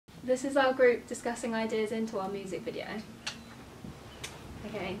This is our group discussing ideas into our music video.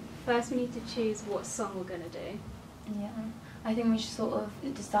 Okay, first we need to choose what song we're going to do. Yeah, I think we should sort of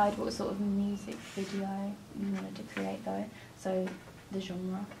decide what sort of music video we wanted to create though, so the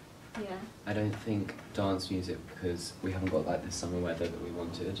genre. Yeah. I don't think dance music because we haven't got like the summer weather that we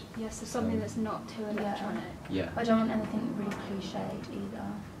wanted. Yeah, so something that's not too electronic. Yeah. I don't want anything really cliched either.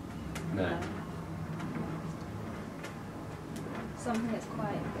 No. Something that's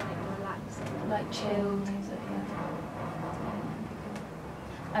quite like relaxing. Like chill music, yeah.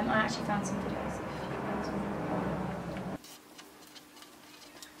 I actually found some videos if you guys want.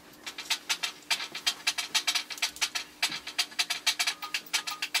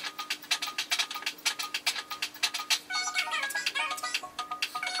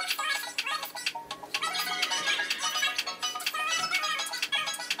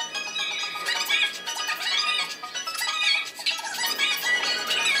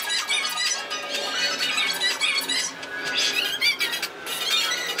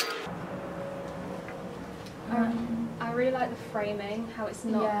 I really like the framing, how it's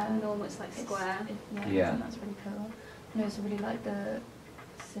not normal, it's like square. Yeah, I think that's really cool. And I also really like the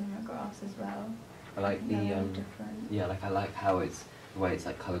cinematograph as well. I like the different. yeah, like I like how it's the way it's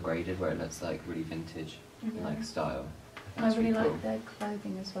like colour graded, where it looks like really vintage like style. And I really cool. like their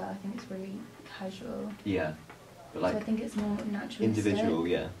clothing as well. I think it's really casual. Yeah, but like so I think it's more natural. individual,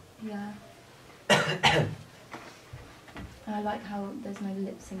 yeah. Yeah. And I like how there's no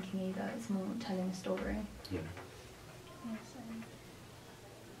lip syncing either. It's more telling a story. Yeah. Yeah, same.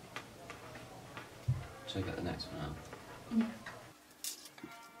 Should I get the next one out? Yeah.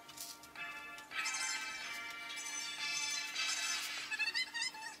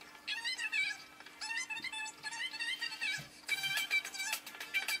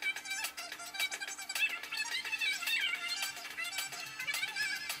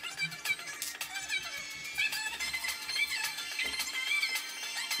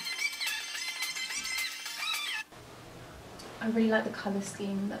 I really like the colour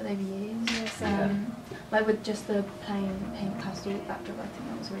scheme that they've used. Yes, like with just the plain pink pastel backdrop, I think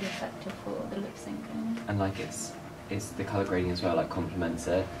that was really effective for the lip syncing. And like it's the colour grading as well, like complements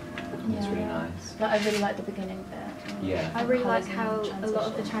it. It's really nice. Like I really like the beginning bit. Yeah. I really like Colours how and a lot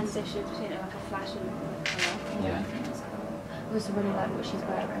of the transitions. transitions between like a flash and colour. Yeah. I think that's cool. I also really like what she's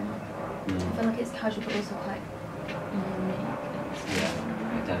wearing. I feel like it's casual but also quite unique.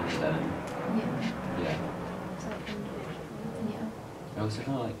 Yeah. Like denim. Yeah. Yeah. It's like individual. Yeah. I also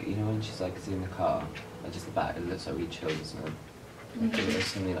kind of like, you know, when she's like in the car, like just the back, it looks like really chilled, doesn't it? Like it's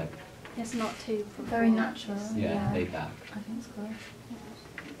something like It's not too very natural. laid back. I think it's cool.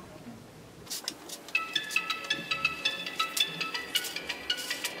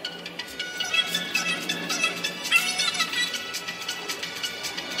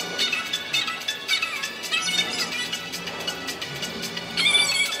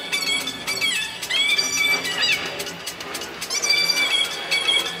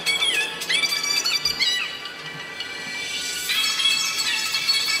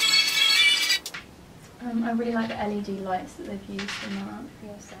 I really like the LED lights that they've used in that.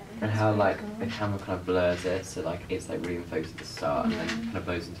 Yes, And how like the camera kind of blurs it, so like it's like really in focus at the start, and then kind of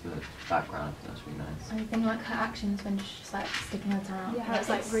blows into the background. That's really nice. I think like her actions when she's just like sticking her tongue out. Yeah, how it's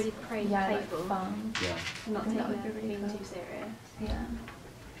like really playful. like fun. Yeah. Not I think that taking would be really everything cool. too serious. Yeah.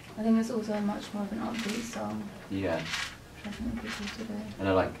 I think it's also much more of an upbeat song, Yeah. which I think would be cool to do. And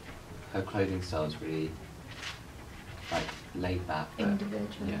I like her clothing style is really like laid back. but-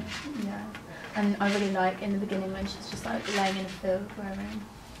 Individual. Yeah. Yeah. And I really like in the beginning when she's just like laying in a field wearing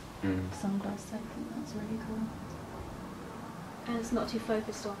sunglasses. I think that's really cool. And it's not too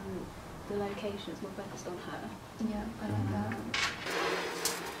focused on the location, it's more focused on her. Yeah, I like that.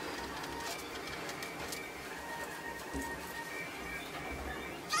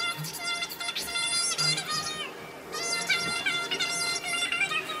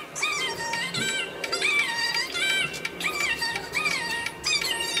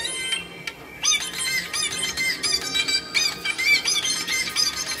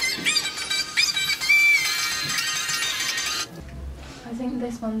 I think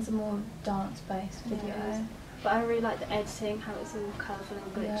this one's a more dance-based video. Yeah. But I really like the editing, how it's all colourful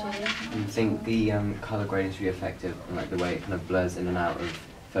and glitchy. I think the colour grading is really effective, and like the way it kind of blurs in and out of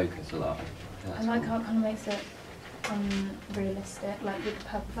focus a lot. I like how it kind of makes it unrealistic, like with the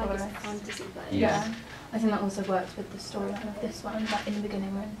purple Like forest. it's a fantasy place. Yeah. I think that also works with the storyline of this one, like in the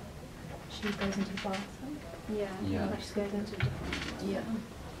beginning when she goes into the bath. Yeah, Yeah. like she's going into a different Yeah.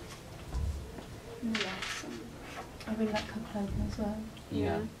 Yes. I really like her clothing as well.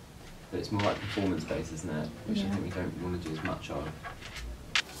 Yeah. But it's more like performance based, isn't it? Which I Yeah. think we don't want to do as much of.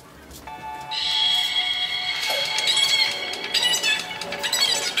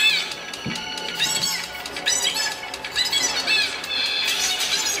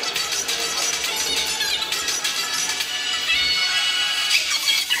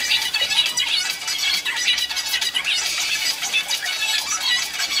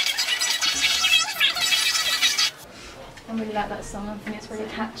 like that song. I think it's really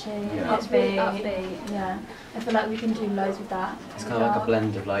catchy, Yeah. It's really upbeat. upbeat. Yeah, I feel like we can do loads with that. It's kind of like a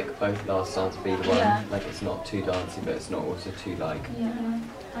blend of like both Last Dance Be the One. Yeah. Like it's not too dancey, but it's not also too like. Yeah.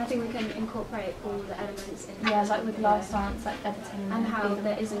 I think we can incorporate all the elements in. Yeah, like with video. Last Dance, like editing. And how being-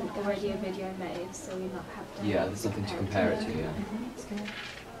 there isn't already a video made, so we not have to. Yeah, there's nothing to compare it to. Yeah. That's good.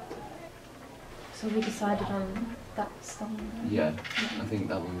 So we decided on that song. Yeah, I think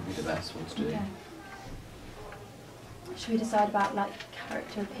that one would be the best one to do. Okay. Should we decide about like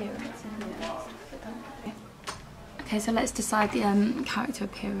character appearance and Yeah. stuff like that? Okay, so let's decide the character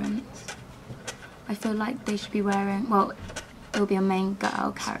appearance. I feel like they should be wearing, well, it'll be a main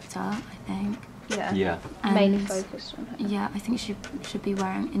girl character, I think. Yeah. Yeah. Mainly And- focused on her. Yeah, I think she should be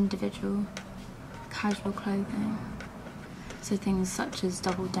wearing individual casual clothing. So things such as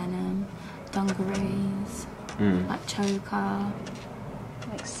double denim, dungarees, like choker.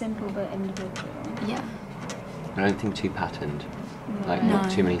 Like simple but individual. Yeah. I don't think too patterned. Like No.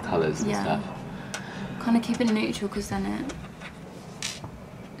 not too many colours and Yeah. stuff. Kind of keep it neutral because then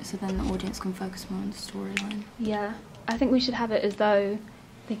so then the audience can focus more on the storyline. Yeah. I think we should have it as though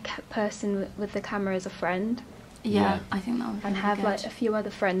the person with the camera is a friend, Yeah, Yeah. I think that would be and really have good. like a few other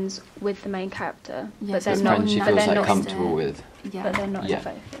friends with the main character, Yeah, but so they're it's not. friends she but feels they're like not. comfortable with. Yeah. But they're not Yeah. in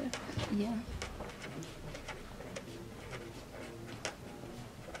focus. Yeah.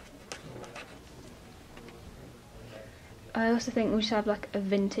 I also think we should have like a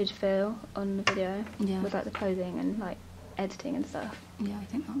vintage feel on the video Yeah. with like the clothing and like editing and stuff. Yeah, I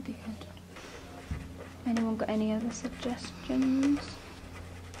think that would be good. Anyone got any other suggestions?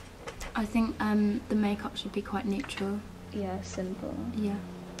 I think the makeup should be quite neutral. Yeah, simple. Yeah.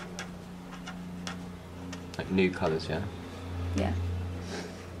 Like new colours, yeah. Yeah.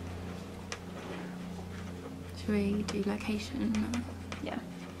 Should we do location now? Yeah.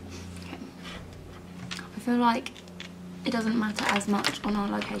 Okay. I feel like it doesn't matter as much on our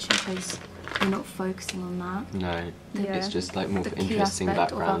location because we're not focusing on that. No, Yeah. it's just like more The for key interesting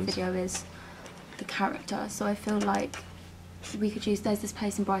aspect of our backgrounds. video is the character. So I feel like we could use, there's this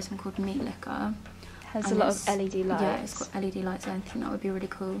place in Brighton called Meat Liquor. Has and a lot it's- of LED lights. Yeah, it's got LED lights, and I think that would be really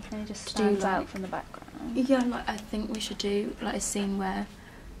cool. And it just to do, stands out like- from the background. Yeah, like I think we should do like a scene where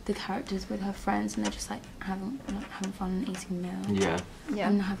the character's with her friends and they're just like having fun and eating a meal. Yeah. Yeah.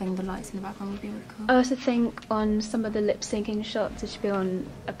 And having the lights in the background would be really cool. I also think on some of the lip syncing shots, it should be on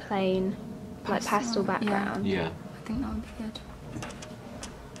a plain, like pastel Pastel, yeah. background. Yeah. I think that would be good.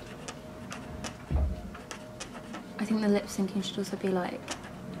 I think the lip syncing should also be like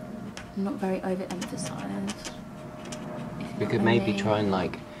not very overemphasized. We could maybe try and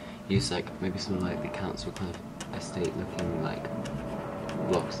like use like maybe some like the council kind of estate looking like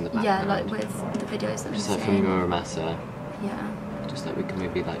blocks in the background. Yeah, like with the videos that just we've like from seen. Muramasa. Yeah. Just like we can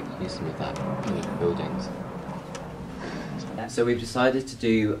maybe like use some of that in the Yeah. buildings. So we've decided to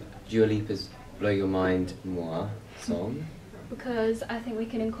do Dua Lipa's "Blow Your Mind Moi" song. Because I think we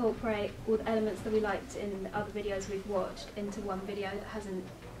can incorporate all the elements that we liked in the other videos we've watched into one video that hasn't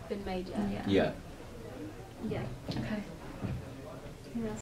been made yet. Yeah. Yeah. Yeah. Okay. Yeah.